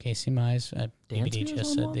 Casey Mize. Dansby BBD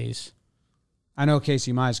just said these. I know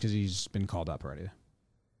Casey Mize because he's been called up already.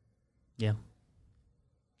 Yeah.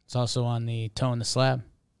 It's also on the toe in the slab.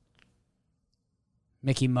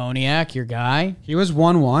 Mickey Moniak, your guy. He was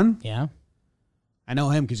 1-1. Yeah. I know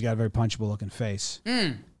him because he's got a very punchable looking face.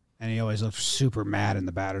 And he always looks super mad in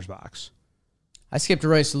the batter's box. I skipped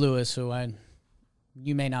Royce Lewis, who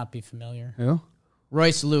you may not be familiar. Who?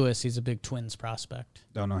 Royce Lewis. He's a big Twins prospect.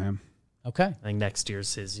 Don't know him. Okay. I think next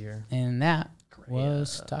year's his year. And that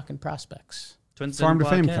was talking prospects. Twins Farm to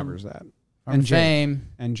Fame covers that. Farm to Fame.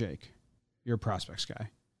 And Jake. You're a prospects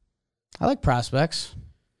guy. I like prospects.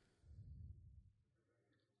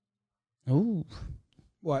 Ooh.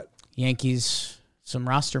 What? Yankees, some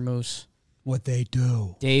roster moves. What they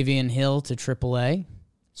do. Davian Hill to AAA.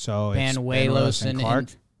 So it's Banuelos and Clark.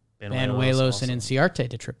 Banuelos and Inciarte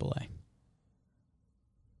to AAA.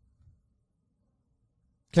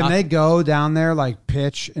 Can they go down there, like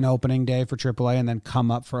pitch an opening day for AAA and then come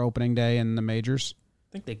up for opening day in the majors?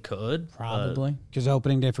 I think they could. Probably. Because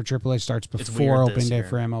opening day for AAA starts before opening day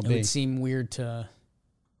for MLB. It would seem weird to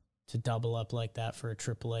double up like that for a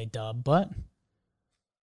AAA dub, but...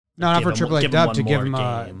 No, not for AAA dub,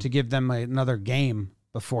 to give them another game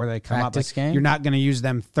before they come Practice up. game? You're not going to use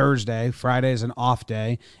them Thursday. Friday is an off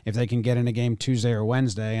day. If they can get in a game Tuesday or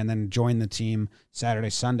Wednesday and then join the team Saturday,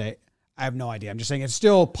 Sunday, I have no idea. I'm just saying it's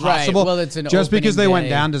still possible. Right. Well, it's just because they went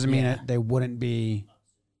down doesn't mean yeah. they wouldn't be.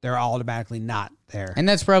 They're automatically not there. And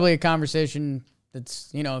that's probably a conversation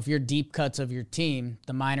that's, if you're deep cuts of your team,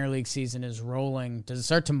 the minor league season is rolling. Does it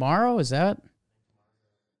start tomorrow? Is that?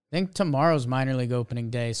 I think tomorrow's minor league opening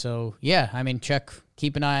day. So, yeah,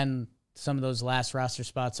 keep an eye on some of those last roster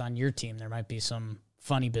spots on your team. There might be some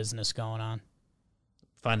funny business going on.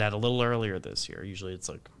 Find out a little earlier this year. Usually it's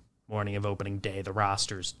like morning of opening day. The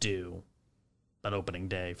rosters do. But opening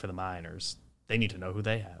day for the minors, they need to know who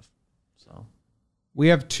they have. So we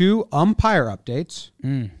have 2 umpire updates.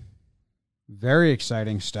 Very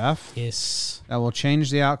exciting stuff. Yes. That will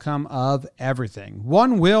change the outcome of everything.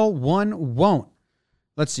 One will, one won't.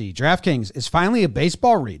 Let's see. DraftKings is finally a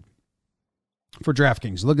baseball read for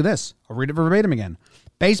DraftKings. Look at this. I'll read it verbatim again.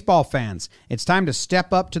 Baseball fans, it's time to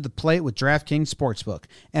step up to the plate with DraftKings Sportsbook,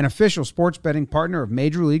 an official sports betting partner of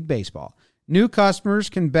Major League Baseball. New customers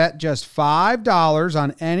can bet just $5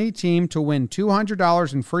 on any team to win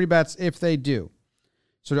 $200 in free bets if they do.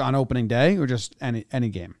 So on opening day or just any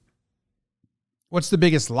game. What's the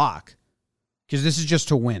biggest lock? Because this is just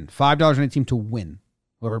to win. $5 on any team to win.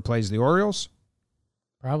 Whoever plays the Orioles?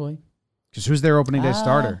 Probably. Because who's their opening day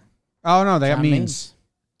starter? Oh, no, that means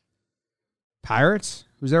Pirates?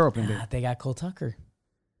 Who's their opening day? They got Cole Tucker.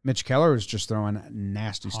 Mitch Keller was just throwing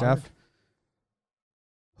nasty stuff.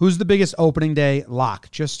 Who's the biggest opening day lock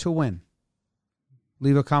just to win?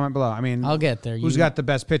 Leave a comment below. I mean, I'll get there. Who's got the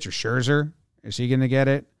best pitcher? Scherzer? Is he going to get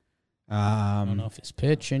it? I don't know if he's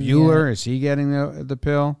pitching. Bueller, is he getting the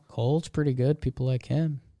pill? Cole's pretty good. People like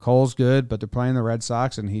him. Cole's good, but they're playing the Red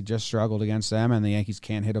Sox, and he just struggled against them, and the Yankees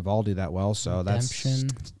can't hit Eovaldi that well, so Redemption.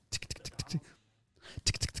 that's...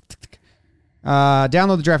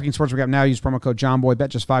 Download the DraftKings Sportsbook app now. Use promo code JOHNBOY.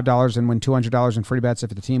 Bet just $5 and win $200 in free bets if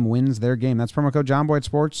the team wins their game. That's promo code JOHNBOY at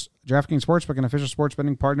DraftKings Sportsbook, an official sports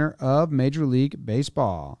betting partner of Major League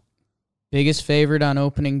Baseball. Biggest favorite on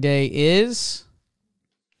opening day is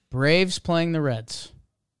Braves playing the Reds.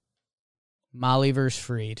 Molly versus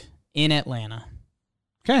Fried in Atlanta.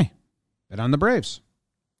 Okay. Bet on the Braves.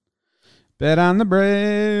 Bet on the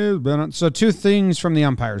Braves. So two things from the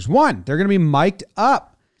umpires. One, they're going to be mic'd up.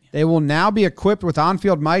 They will now be equipped with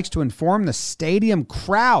on-field mics to inform the stadium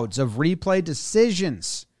crowds of replay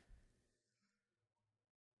decisions.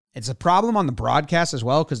 It's a problem on the broadcast as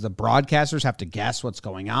well because the broadcasters have to guess what's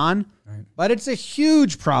going on. Right. But it's a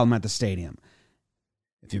huge problem at the stadium.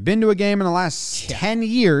 If you've been to a game in the last 10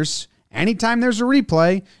 years, anytime there's a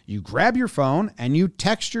replay, you grab your phone and you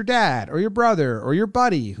text your dad or your brother or your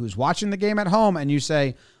buddy who's watching the game at home and you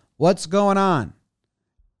say, what's going on?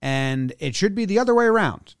 And it should be the other way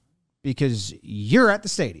around because you're at the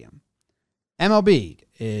stadium. MLB,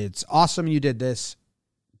 it's awesome you did this,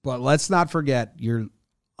 but let's not forget you're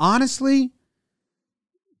honestly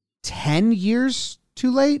 10 years too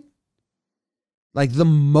late. Like the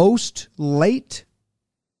most late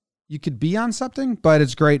you could be on something, but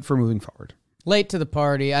it's great for moving forward. Late to the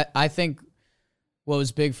party. I think what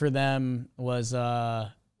was big for them was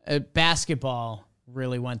basketball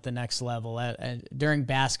really went the next level. During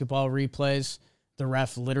basketball replays, the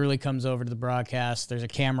ref literally comes over to the broadcast. There's a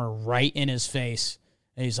camera right in his face.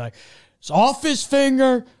 And he's like, it's off his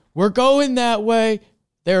finger. We're going that way.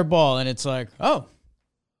 Their ball. And it's like, oh,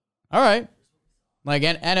 all right. Like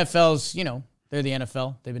NFL's, they're the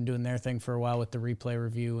NFL. They've been doing their thing for a while with the replay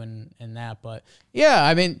review and that. But yeah,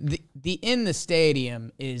 I mean, the in the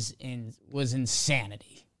stadium was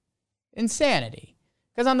insanity. Insanity.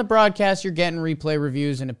 Because on the broadcast, you're getting replay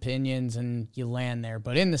reviews and opinions and you land there.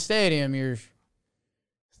 But in the stadium, you're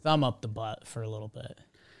thumb up the butt for a little bit.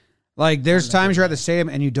 Like, there's times you're at the stadium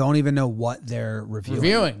and you don't even know what they're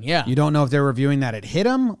reviewing. Yeah. You don't know if they're reviewing that it hit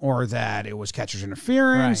him or that it was catcher's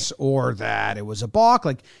interference or that it was a balk.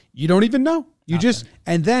 Like, you don't even know. You just,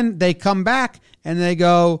 and then they come back and they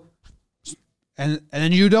go, and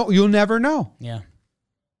then you'll never know. Yeah.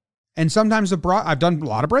 And sometimes I've done a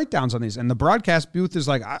lot of breakdowns on these, and the broadcast booth is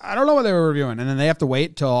like, I don't know what they were reviewing. And then they have to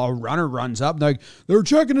wait till a runner runs up. And they're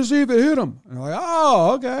checking to see if it hit him. And they're like,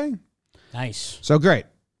 oh, okay. Nice. So great.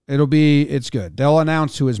 It's good. They'll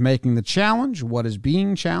announce who is making the challenge, what is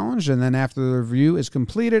being challenged, and then after the review is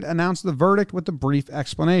completed, announce the verdict with a brief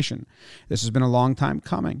explanation. This has been a long time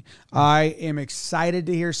coming. I am excited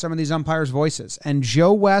to hear some of these umpires' voices. And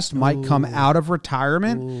Joe West might come out of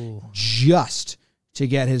retirement just to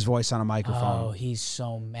get his voice on a microphone. Oh, he's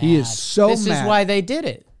so mad. He is so mad. This is why they did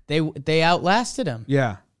it. They outlasted him.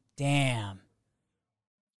 Yeah. Damn.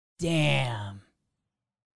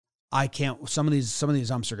 I can't. Some of these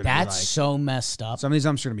umps are going to be That's so messed up. Some of these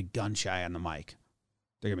umps are going to be gun shy on the mic.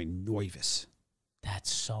 They're going to be nervous. That's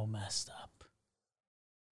so messed up.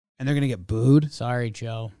 And they're going to get booed. Sorry,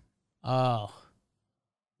 Joe. Oh.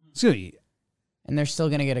 It's going to be. And they're still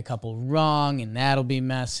going to get a couple wrong, and that'll be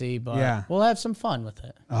messy, but we'll have some fun with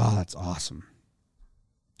it. Oh, that's awesome.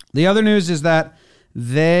 The other news is that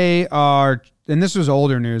they are, and this was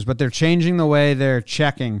older news, but they're changing the way they're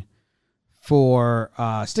checking for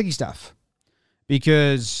sticky stuff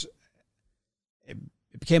because it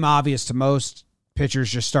became obvious to most pitchers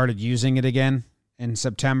just started using it again in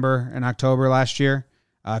September and October last year.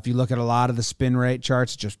 If you look at a lot of the spin rate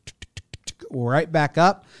charts, just right back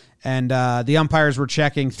up. And the umpires were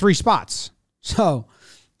checking 3 spots. So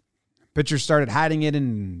pitchers started hiding it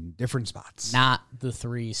in different spots. Not the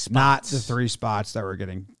 3 spots. Not the 3 spots that were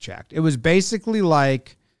getting checked. It was basically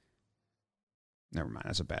like, never mind,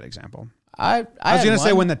 that's a bad example. I was going to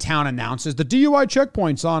say when the town announces the DUI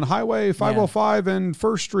checkpoints on Highway 505 and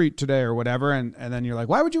 1st Street today or whatever, and then you're like,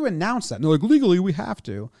 why would you announce that? And they're like, legally, we have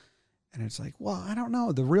to. And it's like, well, I don't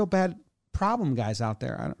know. The real bad problem guys out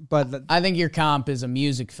there. I think your comp is a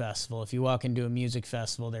music festival. If you walk into a music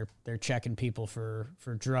festival, they're checking people for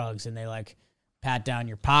drugs, and they like pat down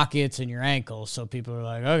your pockets and your ankles. So people are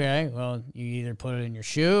like, okay, well, you either put it in your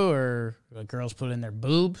shoe or the girls put it in their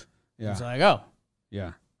boob. Yeah. It's like, oh,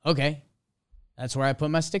 yeah, okay. That's where I put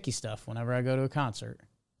my sticky stuff whenever I go to a concert,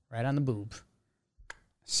 right on the boob.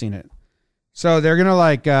 Seen it. So they're going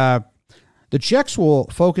to the checks will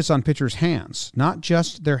focus on pitchers' hands, not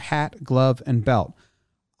just their hat, glove, and belt.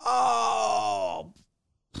 Oh.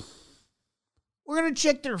 We're going to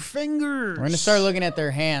check their fingers. We're going to start looking at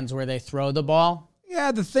their hands where they throw the ball.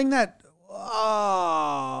 Yeah, the thing that...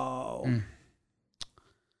 Oh.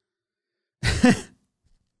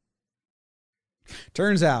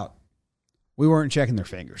 Turns out we weren't checking their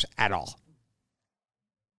fingers at all.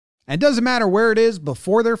 And it doesn't matter where it is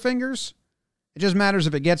before their fingers. It just matters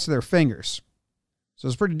if it gets to their fingers. So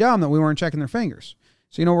it's pretty dumb that we weren't checking their fingers.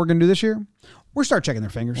 So you know what we're going to do this year? We're start checking their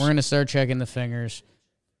fingers. We're going to start checking the fingers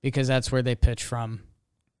because that's where they pitch from.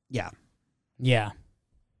 Yeah. Yeah.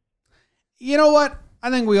 You know what? I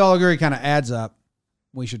think we all agree it kind of adds up.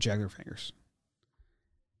 We should check their fingers.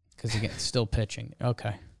 Because again, still pitching.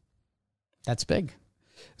 Okay. That's big.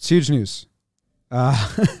 It's huge news.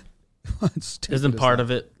 Isn't part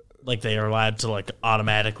of it like they are allowed to like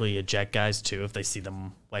automatically eject guys too if they see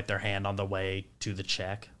them wipe their hand on the way to the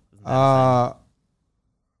check? I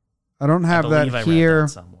don't have that I here. read that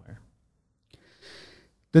somewhere.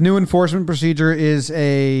 The new enforcement procedure is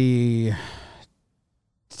a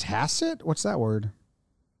tacit? What's that word?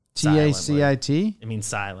 T-A-C-I-T? It means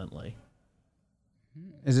silently.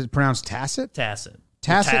 Is it pronounced tacit? Tacit.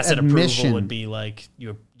 Tacit admission approval would be like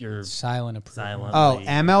your Silent approval. silent. Oh,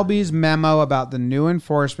 MLB's memo about the new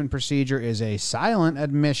enforcement procedure is a silent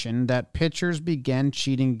admission that pitchers began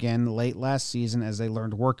cheating again late last season as they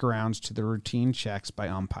learned workarounds to the routine checks by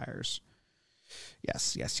umpires.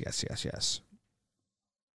 Yes.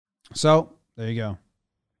 So, there you go.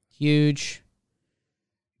 Huge.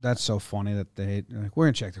 That's so funny that we're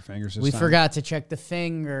going to check their fingers this We time. forgot to check the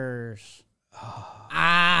fingers.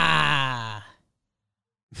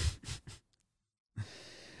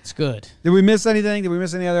 It's good. Did we miss anything? Did we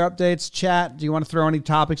miss any other updates? Chat, do you want to throw any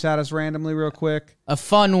topics at us randomly real quick? A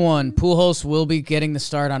fun one. Pujols will be getting the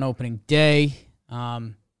start on opening day.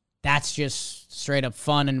 That's just straight up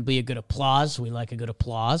fun and be a good applause. We like a good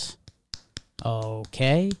applause.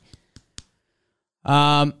 Okay.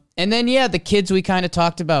 And then, the kids we kind of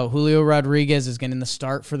talked about. Julio Rodriguez is getting the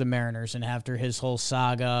start for the Mariners, and after his whole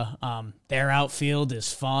saga, their outfield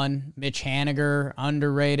is fun. Mitch Haniger,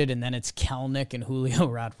 underrated, and then it's Kelnick and Julio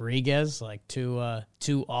Rodriguez, like two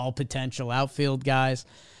all-potential outfield guys.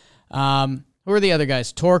 Who are the other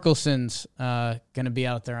guys? Torkelson's going to be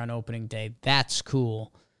out there on opening day. That's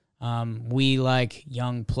cool. We like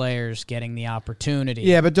young players getting the opportunity.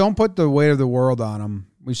 Yeah, but don't put the weight of the world on them.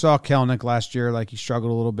 We saw Kelnick last year, like he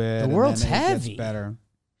struggled a little bit. The world's and then it heavy. gets better.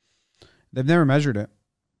 They've never measured it.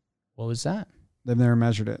 What was that? They've never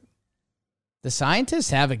measured it. The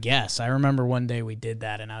scientists have a guess. I remember one day we did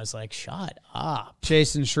that, and I was like, shut up.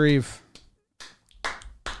 Chasen Shreve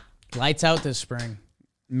Lights out this spring.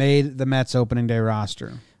 made the Mets opening day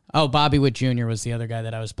roster. Oh, Bobby Witt Jr. was the other guy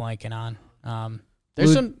that I was blanking on.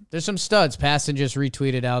 There's some studs. Passon just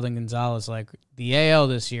retweeted Alden Gonzalez like the AL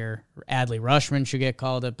this year. Adley Rushman should get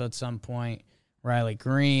called up at some point. Riley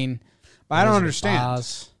Green. But I don't Elizabeth understand.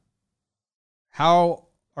 Baz. How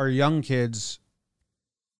are young kids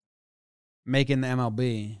making the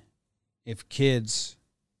MLB if kids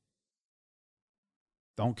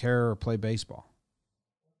don't care or play baseball?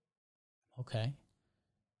 Okay.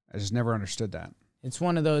 I just never understood that. It's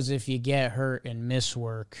one of those, if you get hurt and miss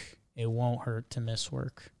work, it won't hurt to miss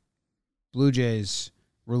work. Blue Jays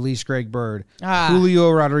release Greg Bird. Ah. Julio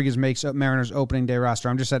Rodriguez makes up Mariners opening day roster.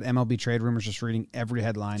 I'm just at MLB trade rumors, just reading every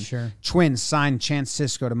headline. Sure. Twins sign Chance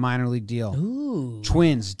Sisco to minor league deal. Ooh.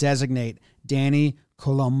 Twins designate Danny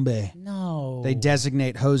Colombe. No. They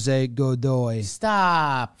designate Jose Godoy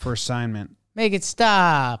Stop. for assignment. Make it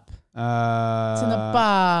stop. It's in the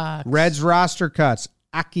box. Reds roster cuts.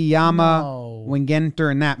 Akiyama, No.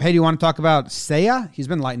 Wingenter, and Knapp. Hey, do you want to talk about Seiya? He's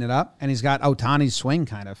been lighting it up, and he's got Ohtani's swing,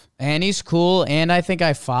 kind of. And he's cool, and I think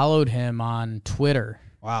I followed him on Twitter.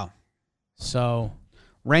 Wow. So,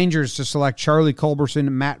 Rangers to select Charlie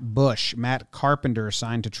Culberson, Matt Bush. Matt Carpenter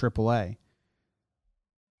assigned to AAA.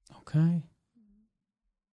 okay.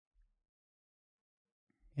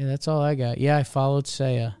 Yeah, that's all I got. Yeah, I followed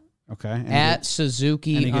Seiya. Okay. At any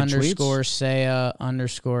Suzuki good _Seiya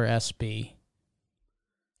 _SB.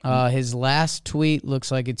 His last tweet looks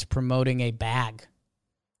like it's promoting a bag.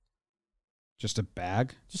 just a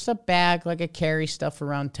bag. Just a bag, like a carry stuff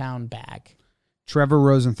around town bag. Trevor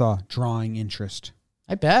Rosenthal, drawing interest.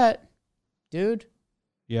 I bet. Dude.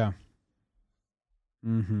 Yeah.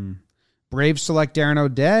 Braves select Darren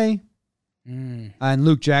O'Day and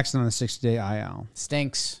Luke Jackson on the 60-day IL.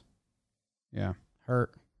 Stinks. Yeah.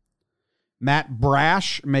 Hurt. Matt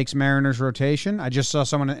Brash makes Mariners rotation. I just saw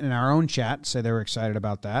someone in our own chat say they were excited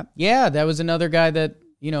about that. Yeah, that was another guy that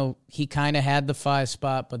he kind of had the 5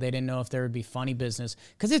 spot, but they didn't know if there would be funny business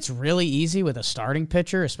because it's really easy with a starting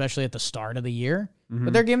pitcher, especially at the start of the year. Mm-hmm.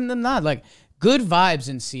 But they're giving them that. Like, good vibes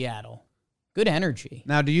in Seattle. Good energy.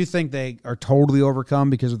 Now, do you think they are totally overcome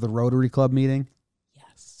because of the Rotary Club meeting?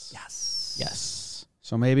 Yes.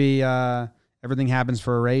 So maybe everything happens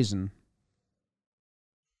for a reason.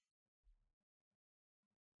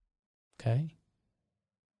 Okay.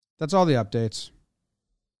 That's all the updates.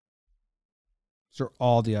 Those are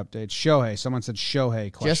all the updates. Shohei. Someone said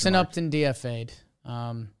Shohei. Justin Upton DFA'd.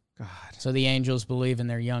 God. So the Angels believe in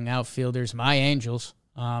their young outfielders. My Angels.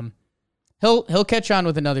 He'll catch on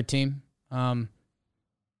with another team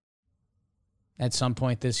at some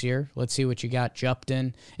point this year. Let's see what you got,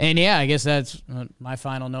 Jupton. And yeah, I guess that's my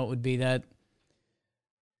final note would be that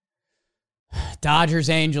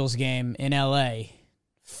Dodgers-Angels game in L.A.,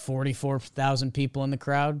 44,000 people in the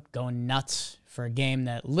crowd going nuts for a game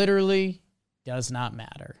that literally does not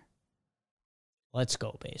matter. Let's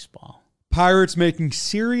go, baseball. Pirates making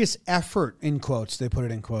serious effort, in quotes, they put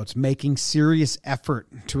it in quotes, making serious effort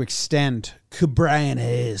to extend Brian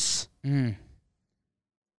Hayes.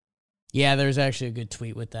 Yeah, there's actually a good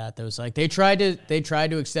tweet with that. That was like, they tried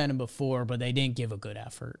to extend him before, but they didn't give a good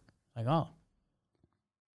effort. Like, oh.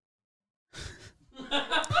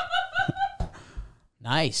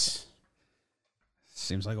 Nice.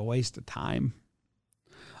 Seems like a waste of time.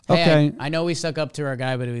 Hey, Okay. I know we stuck up to our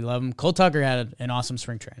guy, but we love him. Cole Tucker had an awesome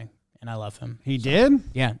spring training, and I love him. He did?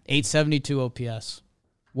 Yeah, 872 OPS.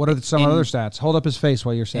 What are some other stats? Hold up his face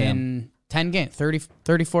while you're saying them. In 10 games,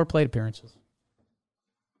 34 plate appearances.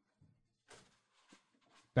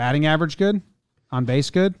 Batting average good? On base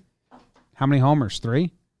good? How many homers?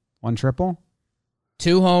 3? 1 triple?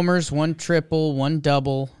 2 homers, 1 triple, 1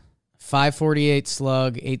 double, 548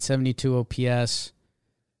 slug, 872 OPS,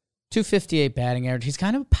 258 batting average. He's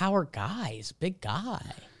kind of a power guy. He's a big guy.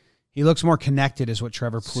 He looks more connected, is what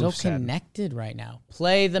Trevor Plouffe So said. connected right now.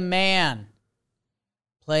 Play the man.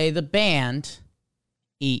 Play the band.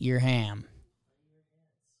 Eat your ham.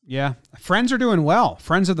 Yeah. Friends are doing well.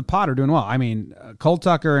 Friends of the pod are doing well. I mean, Cole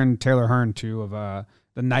Tucker and Taylor Hearn, two of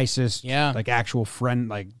the nicest, like actual friend,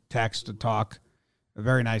 like text to talk.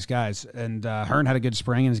 Very nice guys. And Hearn had a good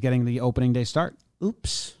spring and is getting the opening day start.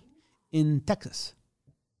 Oops. In Texas,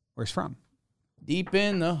 where he's from. Deep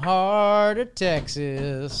in the heart of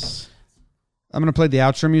Texas. I'm going to play the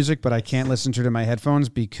outro music, but I can't listen to it in my headphones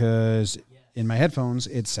because in my headphones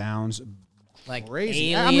it sounds like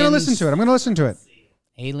crazy. Aliens. I'm going to listen to it.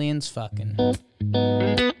 Aliens fucking.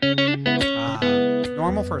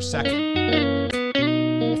 Normal for a second.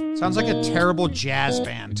 Sounds like a terrible jazz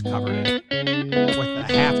band covered it with a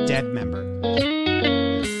half-dead member.